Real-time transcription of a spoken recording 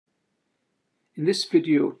In this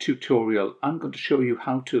video tutorial, I'm going to show you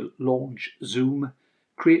how to launch Zoom,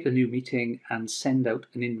 create a new meeting and send out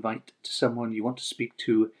an invite to someone you want to speak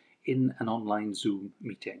to in an online Zoom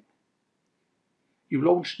meeting. You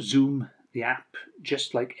launch Zoom, the app,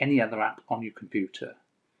 just like any other app on your computer.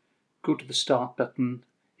 Go to the Start button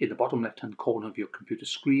in the bottom left-hand corner of your computer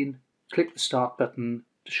screen. Click the Start button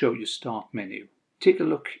to show your Start menu. Take a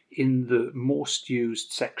look in the most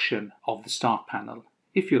used section of the Start panel.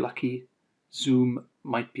 If you're lucky, Zoom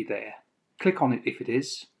might be there. Click on it if it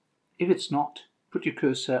is. If it's not, put your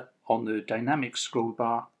cursor on the dynamic scroll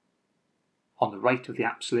bar on the right of the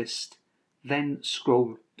apps list, then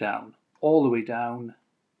scroll down, all the way down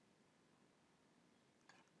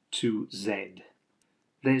to Z.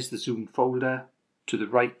 There's the Zoom folder. To the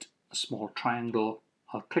right, a small triangle.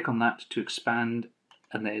 I'll click on that to expand,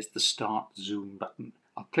 and there's the Start Zoom button.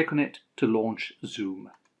 I'll click on it to launch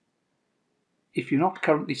Zoom. If you're not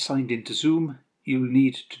currently signed into Zoom, you'll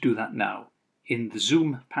need to do that now. In the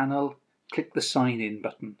Zoom panel, click the Sign In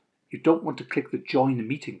button. You don't want to click the Join a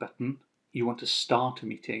Meeting button. You want to start a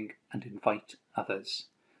meeting and invite others.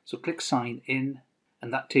 So click Sign In,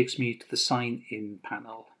 and that takes me to the Sign In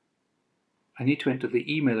panel. I need to enter the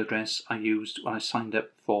email address I used when I signed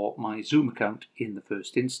up for my Zoom account in the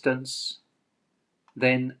first instance.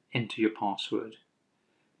 Then enter your password.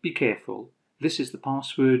 Be careful. This is the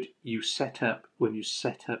password you set up when you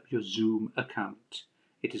set up your Zoom account.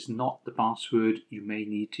 It is not the password you may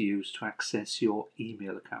need to use to access your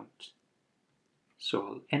email account. So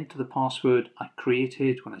I'll enter the password I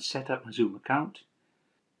created when I set up my Zoom account.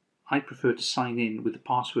 I prefer to sign in with the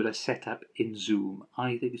password I set up in Zoom.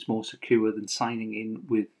 I think it's more secure than signing in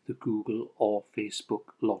with the Google or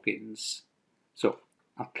Facebook logins. So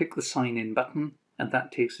I'll click the Sign In button, and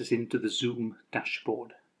that takes us into the Zoom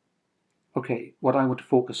dashboard. Okay, what I want to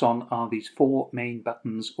focus on are these four main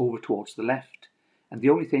buttons over towards the left, and the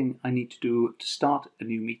only thing I need to do to start a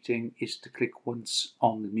new meeting is to click once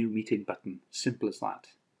on the New Meeting button. Simple as that.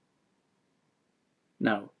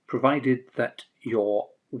 Now, provided that your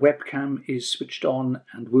webcam is switched on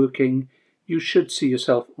and working, you should see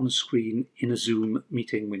yourself on a screen in a Zoom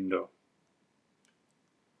meeting window.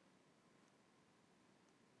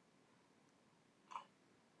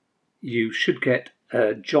 You should get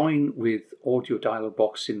a Join with Audio dialog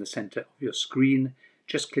box in the center of your screen.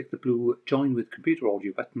 Just click the blue Join with Computer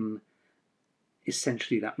Audio button.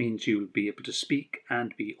 Essentially, that means you'll be able to speak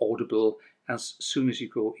and be audible as soon as you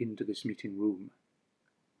go into this meeting room.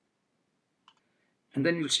 And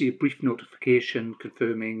then you'll see a brief notification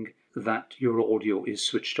confirming that your audio is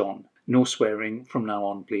switched on. No swearing from now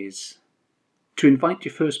on, please. To invite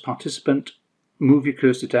your first participant, move your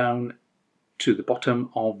cursor down to the bottom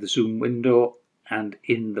of the Zoom window, and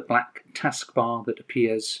in the black taskbar that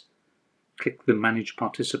appears, click the Manage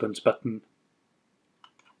Participants button.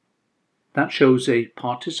 That shows a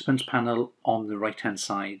participants panel on the right hand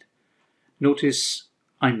side. Notice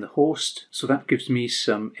I'm the host, so that gives me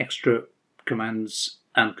some extra commands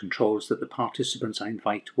and controls that the participants I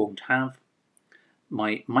invite won't have.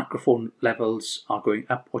 My microphone levels are going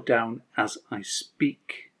up or down as I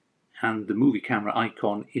speak, and the movie camera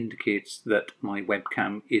icon indicates that my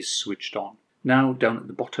webcam is switched on. Now, down at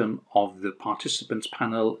the bottom of the participants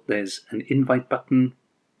panel, there's an invite button.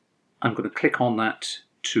 I'm going to click on that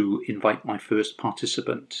to invite my first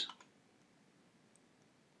participant.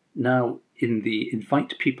 Now, in the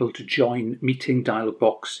Invite People to Join Meeting dialog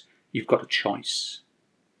box, you've got a choice.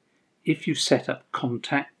 If you set up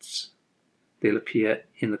contacts, they'll appear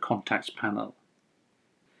in the Contacts panel.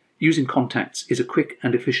 Using contacts is a quick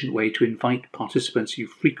and efficient way to invite participants you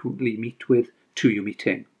frequently meet with to your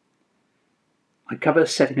meeting. I cover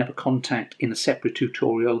setting up a contact in a separate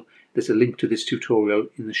tutorial. There's a link to this tutorial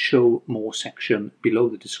in the Show More section below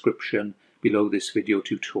the description below this video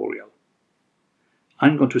tutorial.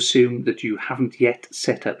 I'm going to assume that you haven't yet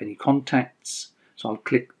set up any contacts, so I'll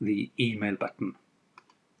click the Email button.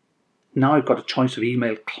 Now I've got a choice of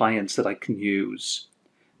email clients that I can use.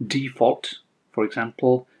 Default, for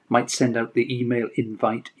example, might send out the email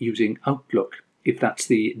invite using Outlook if that's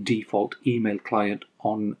the default email client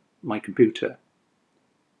on my computer.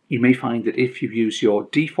 You may find that if you use your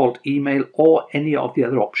default email or any of the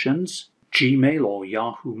other options, Gmail or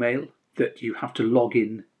Yahoo Mail, that you have to log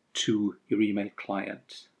in to your email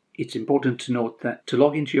client. It's important to note that to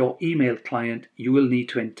log into your email client, you will need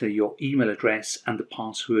to enter your email address and the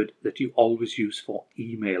password that you always use for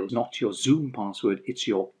email. Not your Zoom password, it's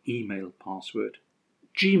your email password.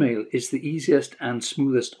 Gmail is the easiest and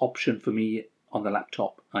smoothest option for me on the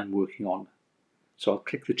laptop I'm working on. So I'll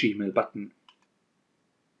click the Gmail button.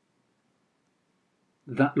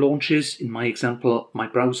 That launches, in my example, my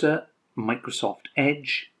browser, Microsoft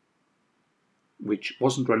Edge, which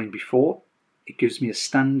wasn't running before. It gives me a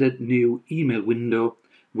standard new email window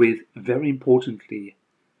with, very importantly,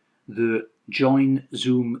 the Join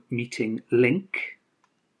Zoom meeting link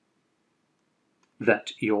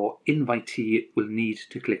that your invitee will need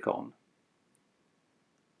to click on.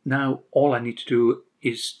 Now all I need to do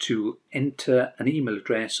is to enter an email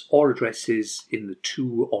address or addresses in the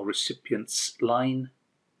to or recipients line.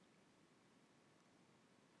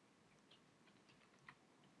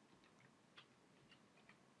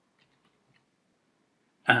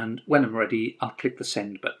 And when I'm ready, I'll click the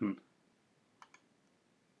send button.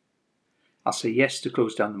 I'll say yes to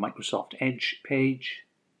close down the Microsoft Edge page.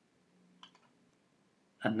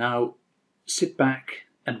 And now sit back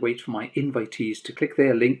and wait for my invitees to click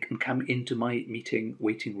their link and come into my meeting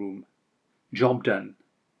waiting room. Job done.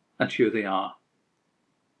 And here they are.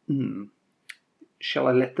 Shall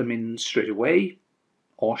I let them in straight away,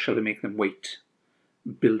 or shall I make them wait,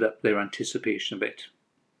 build up their anticipation a bit?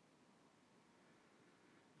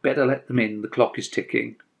 Better let them in, the clock is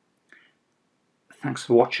ticking. Thanks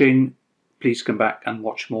for watching. Please come back and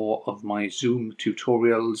watch more of my Zoom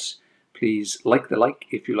tutorials. Please like the like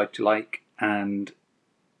if you like to like, and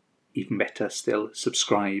even better still,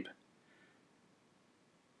 subscribe.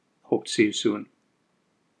 Hope to see you soon.